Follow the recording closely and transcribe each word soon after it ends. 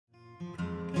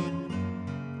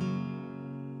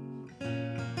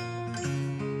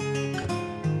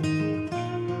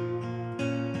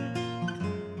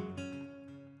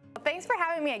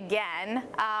join me again.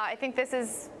 I think this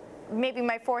is maybe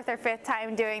my 4th or 5th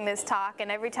time doing this talk,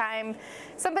 and every time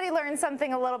somebody learns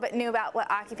something a little bit new about what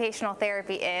occupational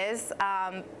therapy is.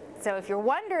 So if you're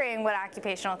wondering what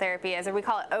occupational therapy is, or we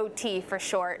call it OT for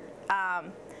short,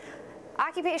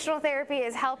 occupational therapy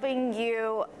is helping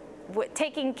you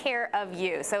taking care of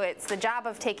you. So it's the job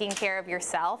of taking care of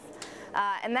yourself.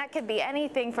 And that could be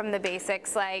anything from the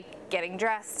basics like getting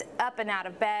dressed, up and out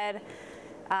of bed,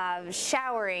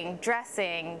 showering,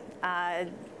 dressing,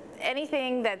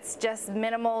 anything that's just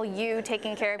minimal, you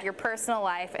taking care of your personal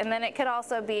life. And then it could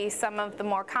also be some of the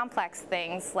more complex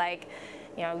things like,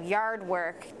 you know, yard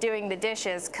work, doing the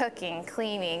dishes, cooking,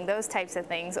 cleaning, those types of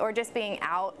things, or just being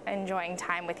out, enjoying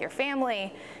time with your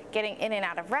family, getting in and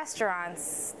out of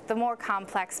restaurants, the more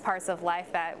complex parts of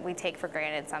life that we take for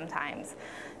granted sometimes.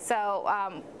 So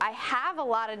I have a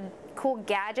lot of cool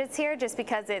gadgets here just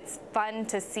because it's fun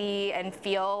to see and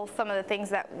feel some of the things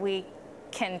that we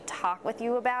can talk with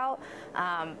you about.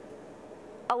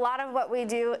 A lot of what we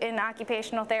do in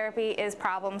occupational therapy is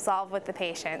problem solve with the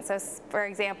patient. So for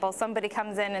example, somebody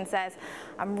comes in and says,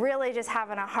 I'm really just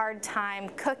having a hard time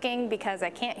cooking because I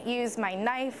can't use my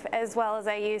knife as well as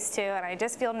I used to, and I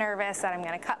just feel nervous that I'm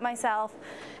gonna cut myself.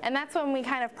 And that's when we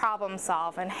kind of problem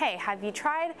solve. And hey, have you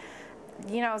tried,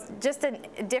 you know, just a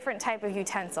different type of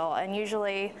utensil? And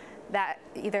usually that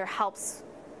either helps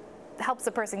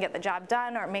the person get the job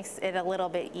done, or it makes it a little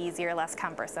bit easier, less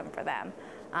cumbersome for them.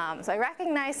 So I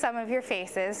recognize some of your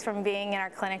faces from being in our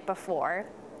clinic before.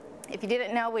 If you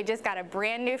didn't know, we just got a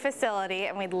brand new facility,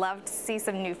 and we'd love to see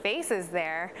some new faces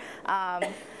there.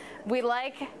 We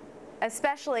like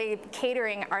especially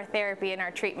catering our therapy and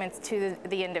our treatments to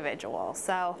the individual.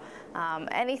 So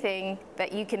anything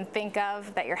that you can think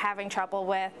of that you're having trouble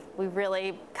with, we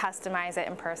really customize it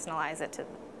and personalize it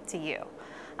to you.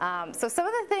 So some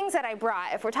of the things that I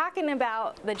brought, if we're talking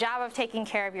about the job of taking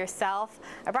care of yourself,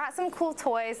 I brought some cool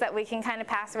toys that we can kind of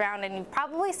pass around, and you've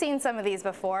probably seen some of these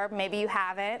before, maybe you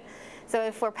haven't. So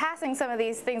if we're passing some of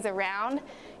these things around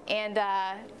and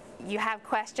you have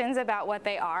questions about what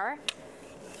they are,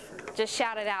 just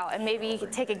shout it out, and maybe you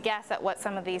could take a guess at what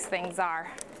some of these things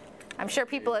are. I'm sure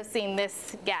people have seen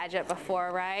this gadget before,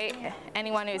 right?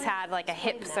 Anyone who's had like a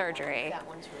hip surgery.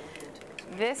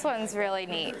 This one's really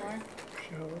neat.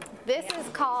 This is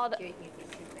called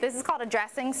a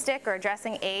dressing stick or a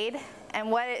dressing aid, and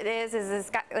what it is it's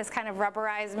got this kind of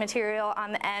rubberized material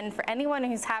on the end for anyone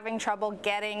who's having trouble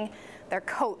getting their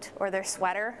coat or their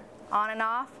sweater on and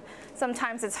off.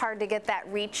 Sometimes it's hard to get that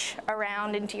reach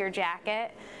around into your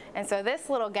jacket, and so this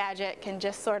little gadget can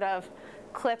just sort of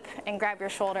clip and grab your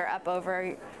shoulder up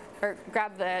over, or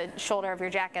grab the shoulder of your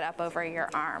jacket up over your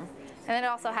arm. And then it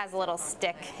also has a little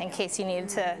stick in case you need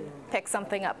to pick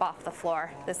something up off the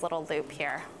floor, this little loop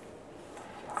here.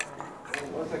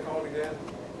 What's that called again?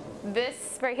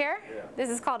 This right here? Yeah. This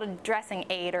is called a dressing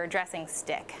aid or a dressing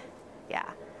stick. Yeah.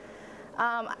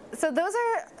 So those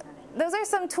are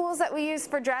some tools that we use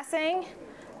for dressing,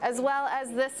 as well as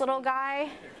this little guy.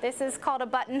 This is called a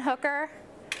button hooker.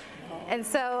 And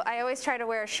so I always try to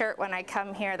wear a shirt when I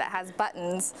come here that has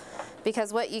buttons,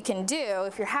 because what you can do,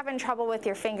 if you're having trouble with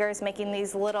your fingers making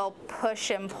these little push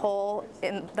and pull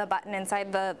in the button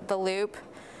inside the loop,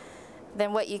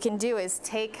 then what you can do is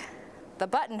take the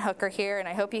button hooker here, and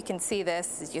I hope you can see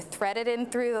this, is you thread it in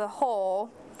through the hole,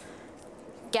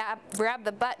 grab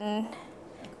the button,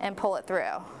 and pull it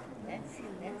through. That's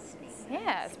neat.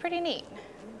 Yeah, it's pretty neat.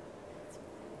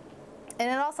 And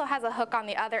it also has a hook on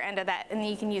the other end of that, and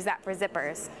you can use that for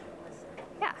zippers.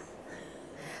 Yeah.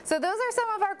 So those are some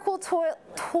of our cool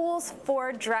tools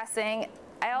for dressing.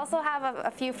 I also have a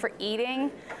few for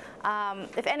eating.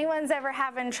 If anyone's ever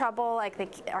having trouble, like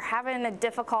they are having a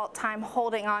difficult time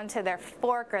holding on to their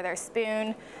fork or their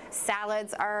spoon,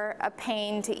 salads are a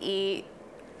pain to eat.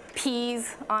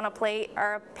 Peas on a plate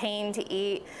are a pain to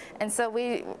eat. And so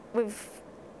we've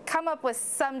come up with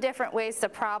some different ways to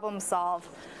problem solve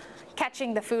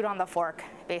catching the food on the fork,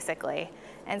 basically.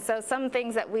 And so some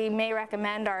things that we may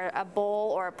recommend are a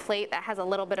bowl or a plate that has a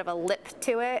little bit of a lip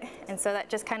to it, and so that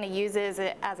just kind of uses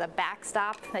it as a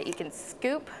backstop that you can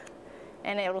scoop,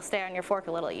 and it'll stay on your fork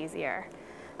a little easier.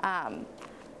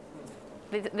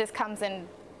 This comes in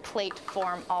plate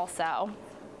form also.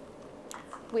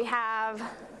 We have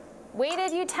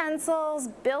weighted utensils,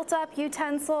 built-up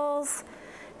utensils.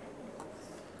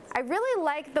 I really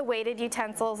like the weighted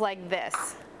utensils like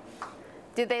this.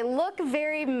 Do they look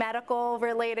very medical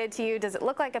related to you? Does it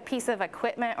look like a piece of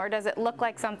equipment, or does it look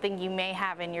like something you may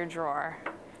have in your drawer?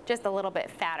 Just a little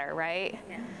bit fatter, right?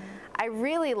 Yeah. I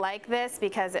really like this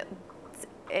because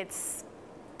it's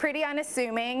pretty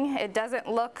unassuming. It doesn't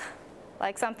look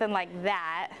like something like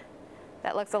that.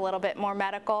 that looks a little bit more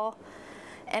medical.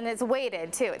 And it's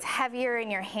weighted too. It's heavier in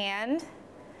your hand.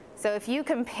 So if you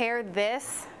compare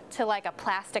this to like a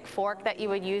plastic fork that you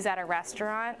would use at a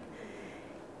restaurant,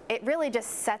 it really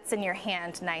just sets in your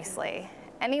hand nicely.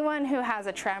 Anyone who has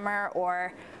a tremor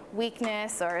or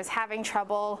weakness or is having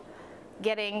trouble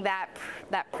getting that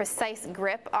precise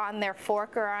grip on their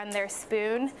fork or on their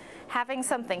spoon, having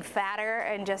something fatter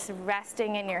and just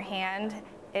resting in your hand,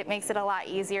 it makes it a lot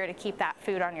easier to keep that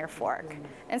food on your fork.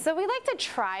 And so we like to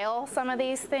trial some of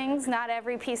these things. Not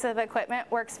every piece of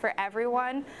equipment works for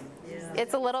everyone.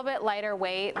 It's a little bit lighter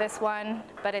weight, this one,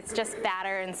 but it's just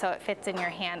fatter, and so it fits in your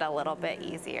hand a little bit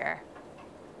easier.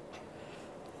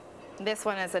 This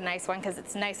one is a nice one because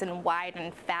it's nice and wide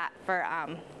and fat for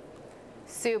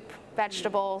soup,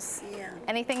 vegetables,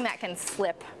 anything that can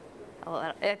slip a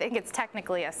little. I think it's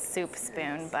technically a soup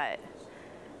spoon, but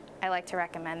I like to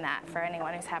recommend that for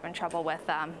anyone who's having trouble with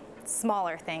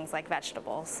smaller things like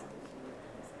vegetables.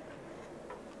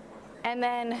 And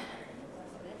then,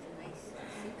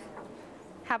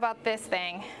 how about this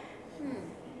thing?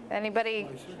 Anybody?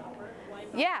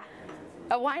 Yeah,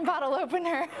 a wine bottle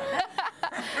opener.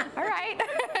 All right.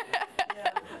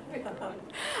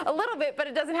 A little bit, but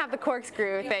it doesn't have the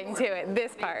corkscrew thing to it,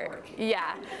 this part.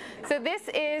 Yeah. So this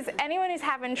is anyone who's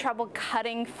having trouble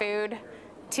cutting food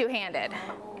two-handed.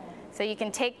 So you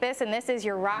can take this, and this is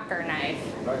your rocker knife.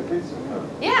 Like a pizza cutter.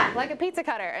 Yeah, like a pizza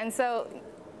cutter. And so,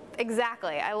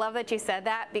 exactly, I love that you said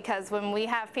that, because when we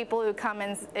have people who come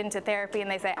into therapy and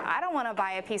they say, I don't want to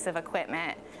buy a piece of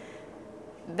equipment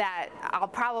that I'll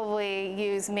probably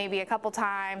use maybe a couple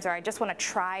times, or I just want to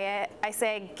try it, I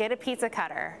say, get a pizza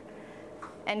cutter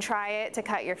and try it to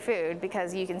cut your food,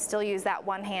 because you can still use that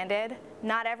one-handed.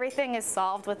 Not everything is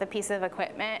solved with a piece of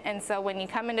equipment, and so when you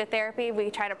come into therapy,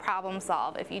 we try to problem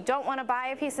solve. If you don't want to buy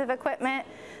a piece of equipment,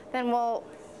 then we'll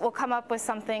come up with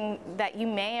something that you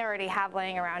may already have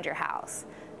laying around your house.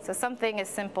 So something as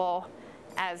simple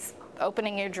as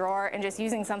opening your drawer and just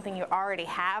using something you already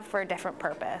have for a different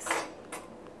purpose.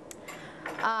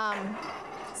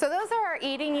 So those are our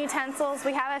eating utensils.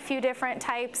 We have a few different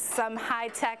types, some high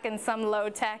tech and some low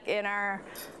tech in our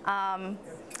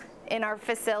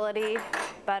facility.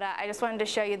 But I just wanted to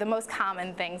show you the most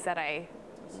common things that I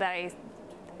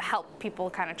help people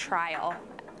kind of trial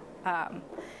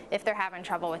if they're having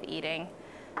trouble with eating.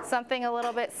 Something a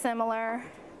little bit similar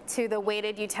to the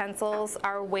weighted utensils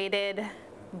are weighted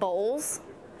bowls.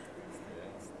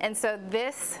 And so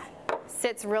this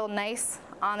sits real nice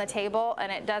on the table,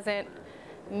 and it doesn't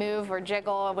move or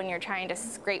jiggle when you're trying to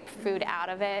scrape food out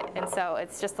of it, and so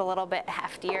it's just a little bit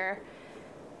heftier.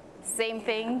 Same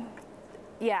thing,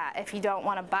 yeah, if you don't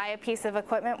want to buy a piece of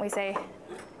equipment, we say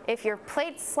if your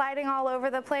plate's sliding all over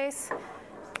the place,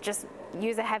 just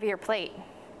use a heavier plate,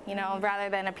 you know, rather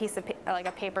than a piece of like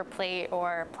a paper plate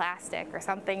or plastic or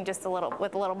something just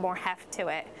with a little more heft to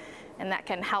it, and that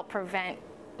can help prevent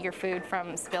your food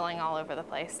from spilling all over the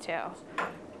place too.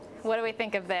 What do we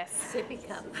think of this? Sippy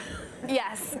cup.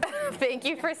 Yes, thank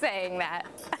you for saying that.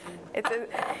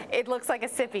 It looks like a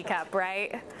sippy cup,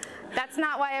 right? That's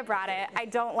not why I brought it. I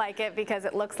don't like it because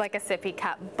it looks like a sippy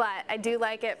cup, but I do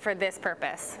like it for this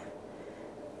purpose,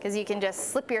 because you can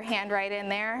just slip your hand right in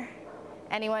there.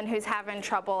 Anyone who's having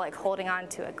trouble like holding on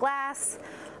to a glass,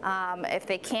 if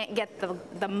they can't get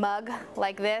the mug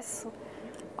like this,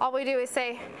 all we do is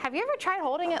say, have you ever tried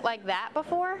holding it like that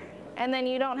before? And then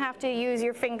you don't have to use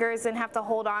your fingers and have to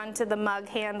hold on to the mug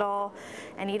handle,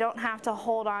 and you don't have to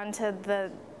hold on to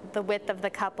the width of the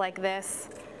cup like this.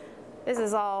 This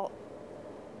is all,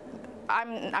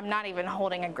 I'm not even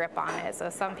holding a grip on it. So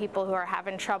some people who are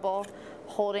having trouble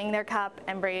holding their cup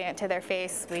and bringing it to their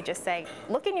face, we just say,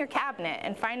 look in your cabinet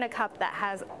and find a cup that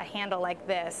has a handle like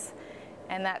this.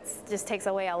 And that just takes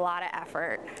away a lot of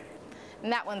effort.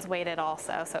 And that one's weighted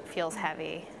also, so it feels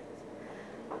heavy.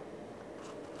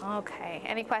 Okay,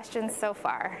 any questions so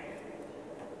far?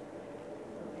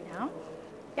 No?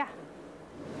 Yeah.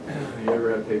 You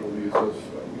ever had people use those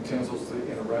utensils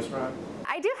in a restaurant?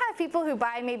 I do have people who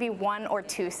buy maybe 1 or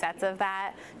 2 sets of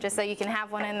that, just so you can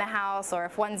have one in the house, or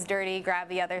if one's dirty, grab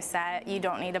the other set. You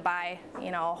don't need to buy, you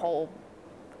know,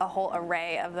 a whole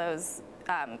array of those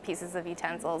pieces of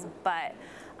utensils. But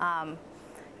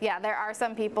yeah, there are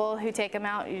some people who take them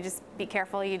out. You just be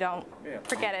careful you don't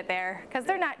forget it there, because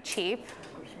they're not cheap.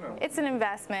 It's an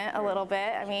investment a little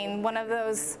bit. I mean, one of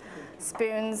those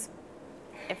spoons,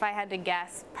 if I had to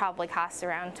guess, probably costs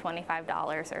around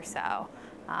 $25 or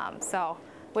so.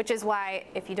 Which is why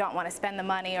if you don't want to spend the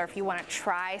money, or if you want to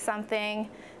try something,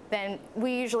 then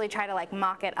we usually try to like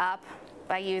mock it up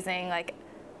by using like,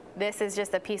 this is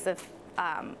just a piece of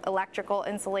electrical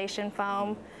insulation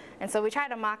foam. And so we try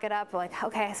to mock it up like,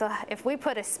 okay, so if we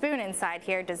put a spoon inside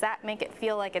here, does that make it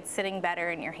feel like it's sitting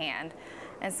better in your hand?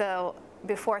 And so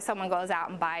before someone goes out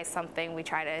and buys something, we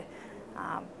try to,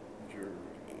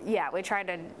 we try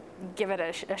to give it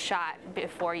a shot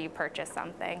before you purchase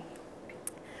something.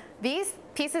 These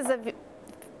pieces of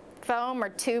foam or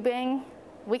tubing,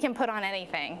 we can put on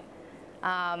anything.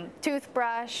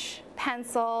 Toothbrush,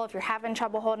 pencil, if you're having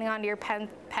trouble holding onto your pen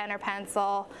or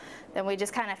pencil, then we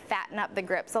just kind of fatten up the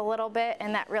grips a little bit,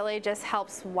 and that really just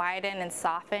helps widen and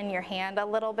soften your hand a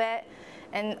little bit.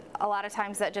 And a lot of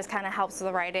times that just kind of helps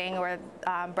the writing or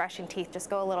brushing teeth just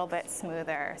go a little bit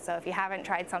smoother. So if you haven't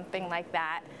tried something like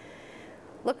that,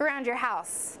 look around your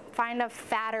house. Find a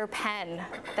fatter pen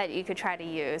that you could try to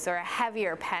use, or a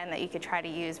heavier pen that you could try to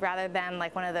use, rather than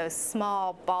like one of those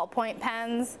small ballpoint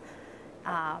pens.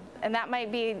 And that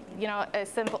might be, you know, as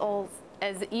simple,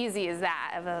 as easy as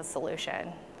that of a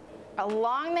solution.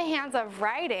 Along the hands of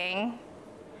writing,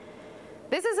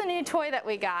 this is a new toy that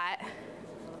we got.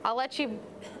 I'll let you,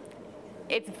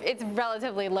 it's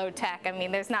relatively low tech. I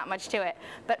mean, there's not much to it,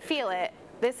 but feel it.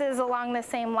 This is along the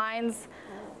same lines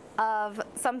of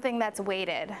something that's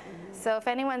weighted. So if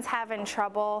anyone's having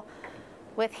trouble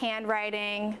with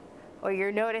handwriting, or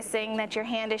you're noticing that your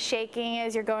hand is shaking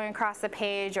as you're going across the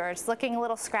page, or it's looking a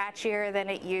little scratchier than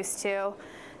it used to,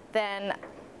 then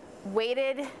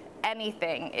weighted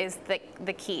anything is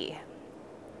the key.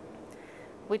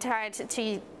 We try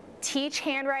to teach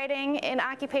handwriting in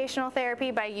occupational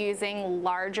therapy by using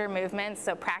larger movements,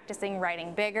 so practicing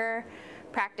writing bigger,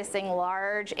 practicing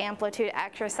large amplitude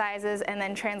exercises, and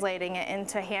then translating it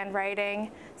into handwriting,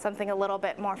 something a little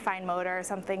bit more fine motor,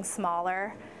 something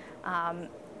smaller.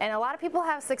 And a lot of people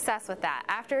have success with that.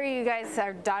 After you guys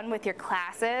are done with your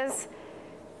classes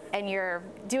and you're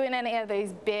doing any of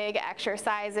these big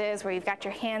exercises where you've got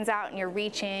your hands out and you're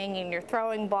reaching and you're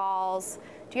throwing balls,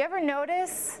 do you ever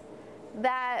notice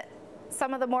that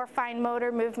some of the more fine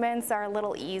motor movements are a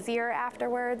little easier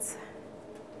afterwards?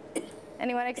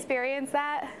 Anyone experience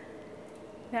that?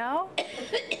 No?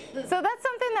 So that's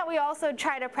something that we also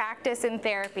try to practice in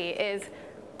therapy, is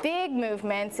big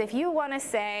movements. If you want to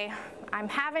say, I'm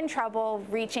having trouble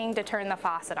reaching to turn the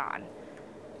faucet on,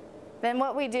 then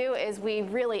what we do is we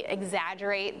really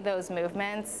exaggerate those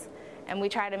movements, and we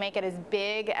try to make it as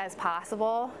big as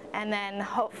possible, and then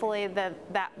hopefully the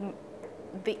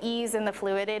ease and the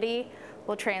fluidity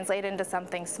will translate into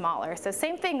something smaller. So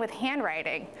same thing with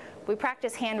handwriting. We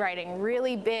practice handwriting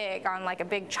really big on like a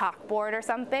big chalkboard or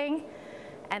something,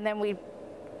 and then we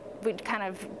kind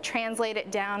of translate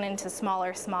it down into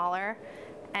smaller,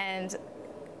 and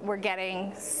we're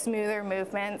getting smoother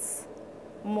movements,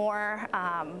 more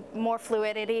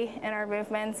fluidity in our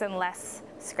movements, and less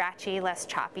scratchy, less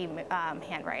choppy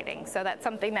handwriting. So that's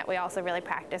something that we also really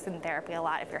practice in therapy a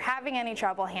lot. If you're having any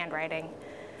trouble handwriting,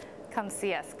 come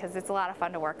see us, because it's a lot of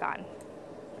fun to work on.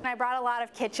 And I brought a lot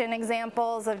of kitchen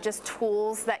examples of just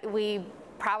tools that we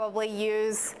probably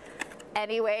use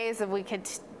anyways, and we could,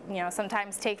 you know,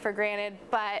 sometimes take for granted.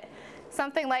 But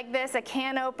something like this, a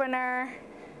can opener.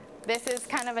 This is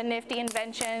kind of a nifty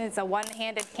invention. It's a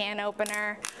one-handed can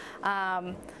opener.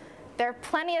 There are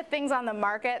plenty of things on the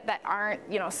market that aren't,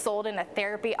 you know, sold in a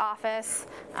therapy office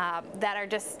that are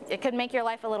just, it could make your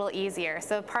life a little easier.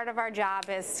 So part of our job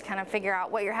is to kind of figure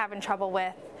out what you're having trouble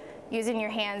with, using your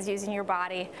hands, using your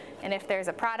body, and if there's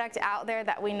a product out there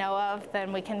that we know of,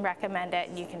 then we can recommend it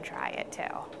and you can try it too,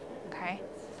 okay?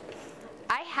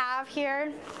 I have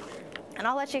here, and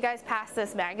I'll let you guys pass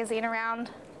this magazine around,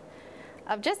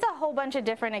 of just a whole bunch of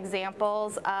different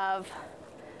examples of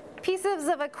pieces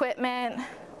of equipment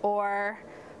or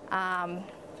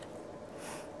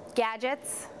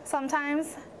gadgets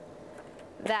sometimes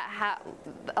that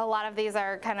a lot of these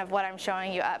are kind of what I'm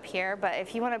showing you up here, but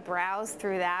if you want to browse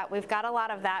through that, we've got a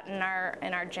lot of that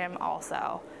in our gym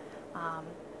also.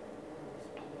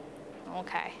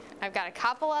 Okay, I've got a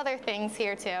couple other things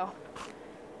here too.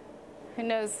 Who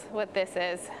knows what this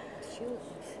is?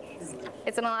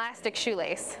 It's an elastic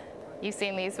shoelace. You've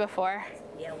seen these before.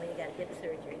 Yeah, when you got hip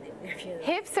surgery.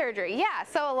 Hip surgery, yeah.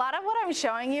 So a lot of what I'm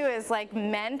showing you is like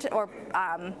meant or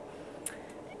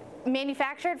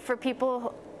manufactured for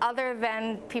people other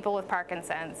than people with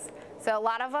Parkinson's. So a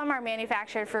lot of them are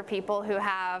manufactured for people who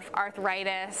have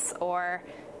arthritis or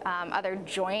other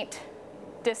joint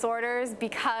disorders,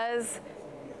 because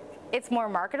it's more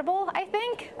marketable, I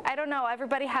think. I don't know,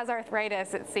 everybody has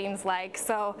arthritis, it seems like.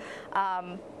 So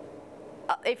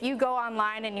if you go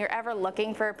online and you're ever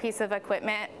looking for a piece of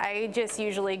equipment, I just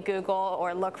usually Google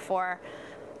or look for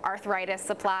arthritis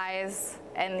supplies,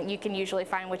 and you can usually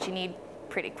find what you need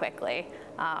pretty quickly.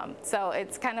 So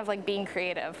it's kind of like being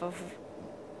creative.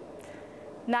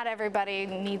 Not everybody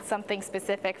needs something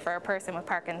specific for a person with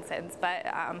Parkinson's, but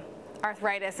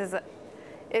arthritis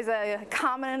is a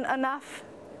common enough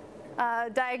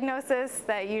diagnosis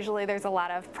that usually there's a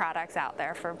lot of products out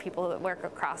there for people that work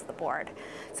across the board.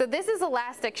 So this is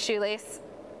elastic shoelace.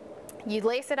 You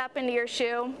lace it up into your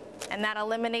shoe, and that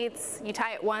eliminates, you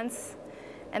tie it once,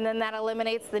 and then that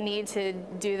eliminates the need to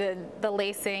do the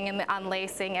lacing and the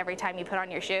unlacing every time you put on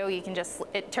your shoe. You can just,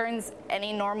 it turns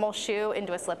any normal shoe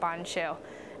into a slip-on shoe.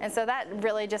 And so that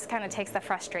really just kind of takes the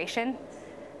frustration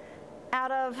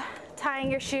out of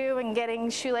tying your shoe and getting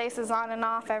shoelaces on and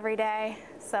off every day.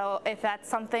 So if that's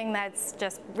something that's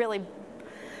just really,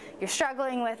 you're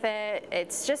struggling with it,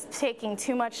 it's just taking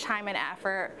too much time and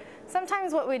effort.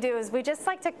 Sometimes what we do is we just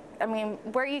like to,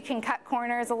 where you can cut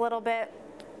corners a little bit,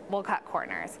 we'll cut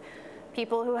corners.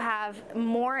 People who have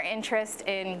more interest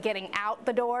in getting out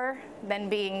the door than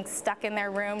being stuck in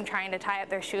their room trying to tie up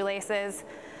their shoelaces,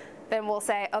 then we'll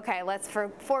say, okay, let's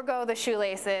forego the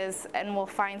shoelaces and we'll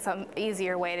find some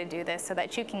easier way to do this so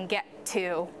that you can get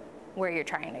to where you're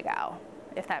trying to go,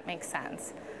 if that makes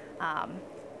sense.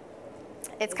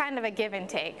 It's kind of a give and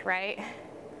take, right?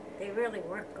 They really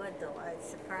work good though, it's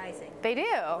surprising. They do.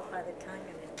 By the time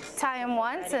you're Tie them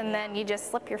once and then you just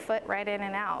slip your foot right in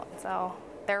and out. So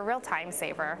they're a real time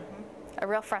saver, a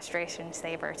real frustration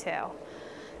saver too.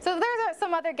 So there's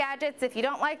some other gadgets. If you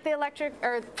don't like the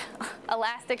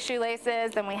elastic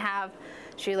shoelaces, then we have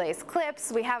shoelace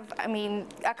clips. We have,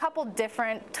 a couple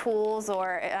different tools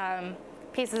or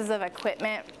pieces of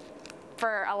equipment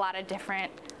for a lot of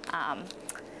different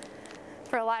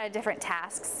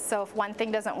tasks. So if one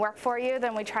thing doesn't work for you,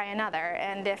 then we try another.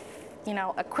 And if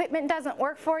equipment doesn't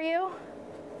work for you,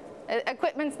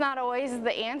 equipment's not always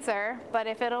the answer, but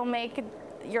if it'll make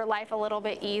your life a little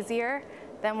bit easier,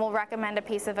 then we'll recommend a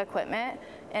piece of equipment.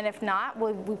 And if not,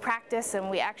 we practice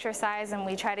and we exercise and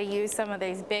we try to use some of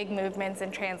these big movements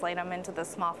and translate them into the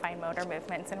small fine motor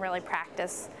movements and really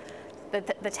practice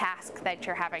the task that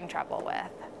you're having trouble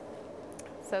with.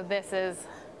 So this is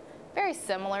very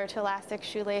similar to elastic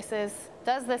shoelaces.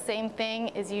 Does the same thing,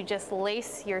 is you just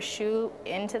lace your shoe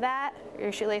into that,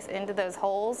 your shoelace into those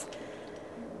holes,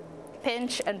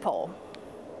 pinch and pull.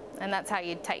 And that's how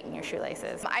you tighten your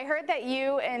shoelaces. I heard that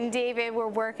you and David were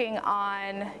working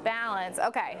on balance.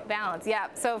 Okay, balance, yeah.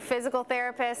 So physical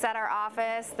therapists at our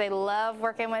office, they love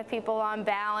working with people on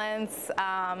balance.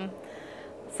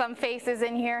 Some faces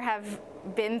in here have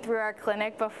been through our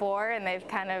clinic before and they've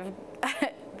kind of,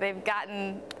 they've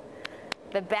gotten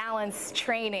the balance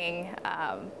training.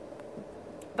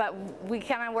 But we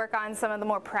kind of work on some of the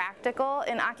more practical,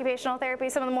 in occupational therapy,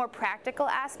 some of the more practical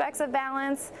aspects of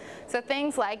balance. So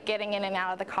things like getting in and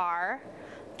out of the car,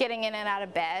 getting in and out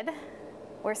of bed,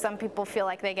 where some people feel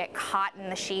like they get caught in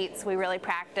the sheets. We really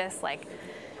practice like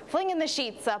flinging the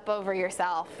sheets up over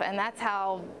yourself, and that's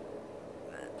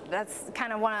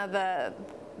kind of one of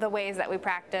the ways that we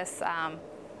practice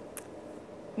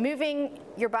moving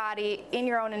your body in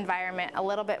your own environment a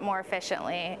little bit more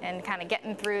efficiently and kind of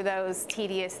getting through those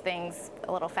tedious things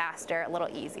a little faster, a little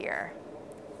easier.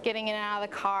 Getting in and out of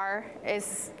the car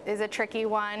is a tricky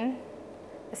one,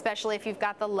 especially if you've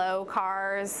got the low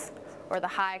cars or the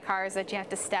high cars that you have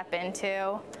to step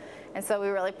into. And so we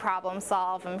really problem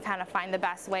solve and kind of find the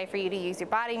best way for you to use your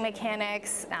body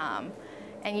mechanics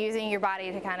and using your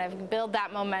body to kind of build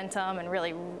that momentum and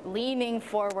really leaning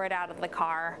forward out of the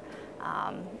car.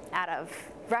 Out of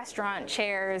restaurant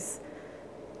chairs,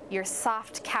 your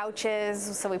soft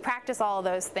couches. So we practice all of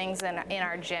those things in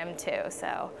our gym too.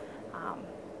 So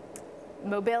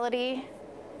mobility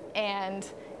and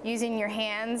using your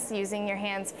hands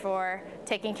for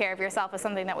taking care of yourself is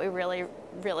something that we really,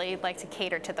 really like to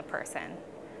cater to the person.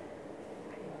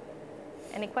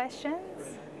 Any questions?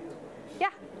 Yeah.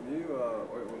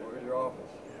 Where's your office?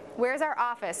 Where's our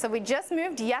office? So we just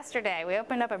moved yesterday. We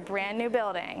opened up a brand new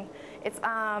building. It's,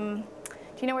 do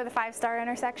you know where the 5-star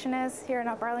intersection is here in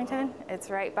Upper Arlington? It's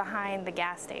right behind the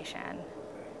gas station.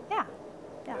 Yeah,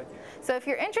 yeah. So if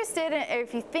you're interested,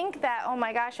 if you think that, oh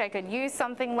my gosh, I could use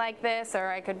something like this, or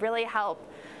I could really help,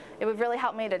 it would really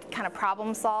help me to kind of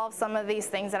problem solve some of these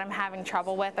things that I'm having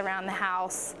trouble with around the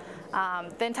house,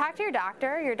 then talk to your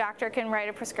doctor. Your doctor can write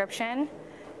a prescription.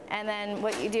 And then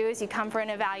what you do is you come for an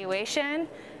evaluation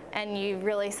and you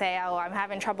really say, oh, I'm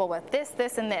having trouble with this,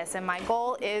 this, and this, and my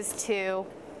goal is to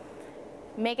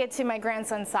make it to my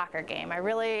grandson's soccer game. I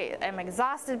really am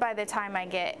exhausted by the time I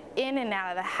get in and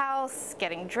out of the house,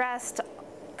 getting dressed,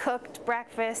 cooked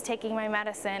breakfast, taking my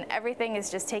medicine, everything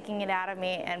is just taking it out of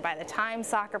me, and by the time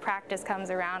soccer practice comes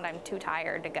around, I'm too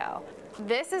tired to go.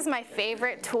 This is my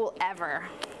favorite tool ever.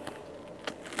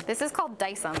 This is called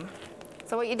Dicem.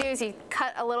 So what you do is you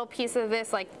cut a little piece of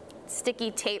this like sticky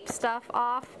tape stuff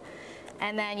off,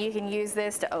 and then you can use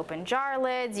this to open jar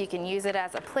lids. You can use it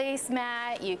as a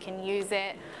placemat. You can use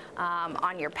it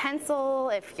on your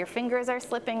pencil. If your fingers are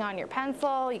slipping on your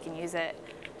pencil, you can use it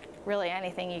really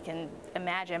anything you can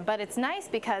imagine. But it's nice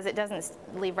because it doesn't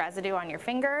leave residue on your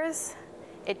fingers.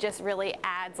 It just really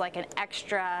adds like an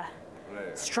extra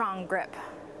strong grip.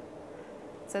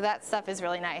 So that stuff is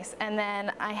really nice. And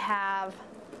then I have,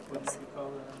 What do you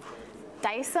call that?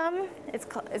 Dicem. It's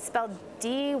spelled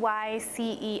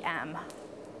D-Y-C-E-M.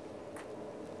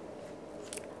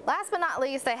 Last but not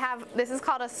least, I have, this is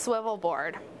called a swivel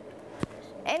board.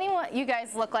 You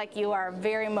guys look like you are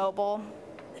very mobile,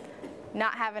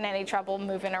 not having any trouble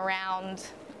moving around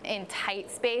in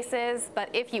tight spaces, but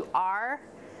if you are,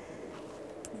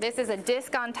 this is a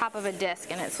disc on top of a disc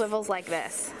and it swivels like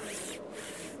this.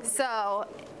 So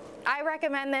I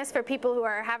recommend this for people who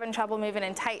are having trouble moving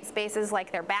in tight spaces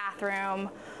like their bathroom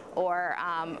or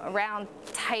around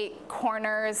tight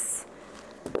corners.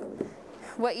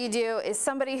 What you do is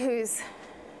somebody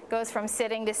goes from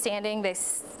sitting to standing, they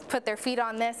put their feet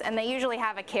on this, and they usually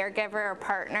have a caregiver or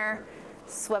partner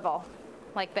swivel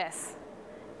like this.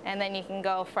 And then you can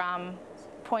go from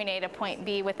point A to point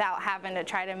B without having to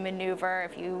try to maneuver.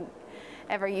 If you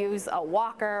ever use a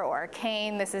walker or a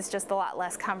cane, this is just a lot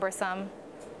less cumbersome.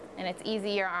 And it's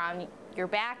easier on your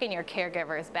back and your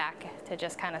caregiver's back to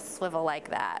just kind of swivel like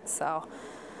that. So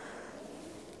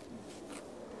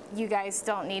you guys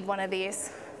don't need one of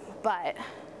these, but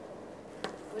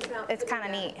it's kind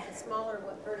of neat. A smaller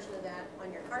version of that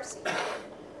on your car seat.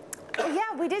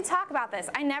 Yeah, we did talk about this.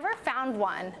 I never found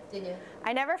one. Did you?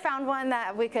 I never found one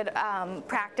that we could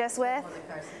practice with. On the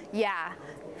car seat. Yeah,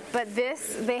 but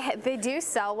this, they do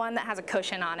sell one that has a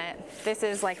cushion on it. This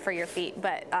is like for your feet,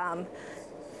 but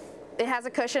it has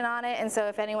a cushion on it, and so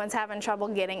if anyone's having trouble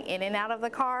getting in and out of the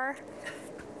car,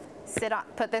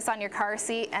 put this on your car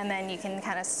seat, and then you can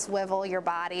kind of swivel your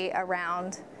body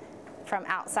around from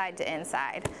outside to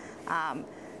inside.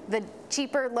 The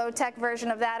cheaper, low-tech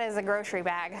version of that is a grocery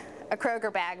bag, a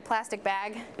Kroger bag, plastic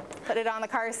bag. Put it on the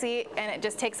car seat, and it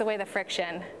just takes away the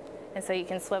friction, and so you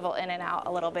can swivel in and out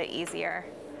a little bit easier.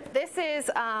 This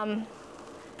is,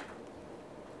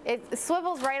 it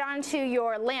swivels right onto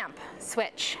your lamp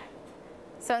switch.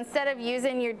 So instead of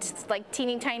using your like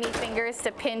teeny tiny fingers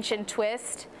to pinch and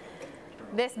twist,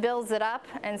 this builds it up,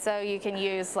 and so you can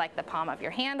use like the palm of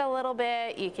your hand a little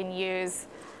bit. You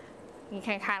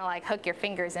can kind of like hook your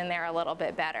fingers in there a little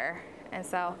bit better. And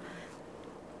so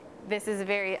this is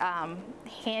very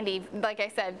handy. Like I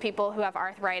said, people who have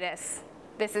arthritis,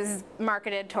 this is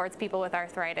marketed towards people with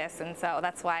arthritis, and so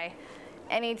that's why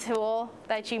any tool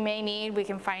that you may need, we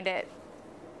can find it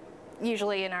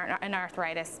usually in an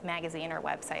arthritis magazine or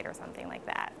website or something like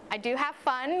that. I do have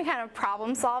fun kind of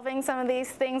problem solving some of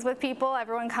these things with people.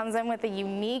 Everyone comes in with a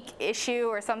unique issue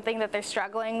or something that they're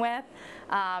struggling with,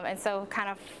 and so kind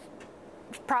of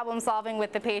problem solving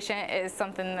with the patient is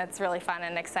something that's really fun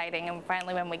and exciting, and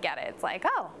finally when we get it, it's like,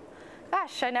 oh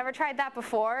gosh, I never tried that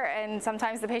before, and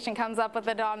sometimes the patient comes up with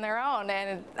it on their own,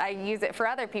 and I use it for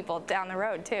other people down the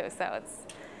road too, so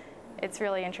it's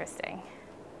really interesting.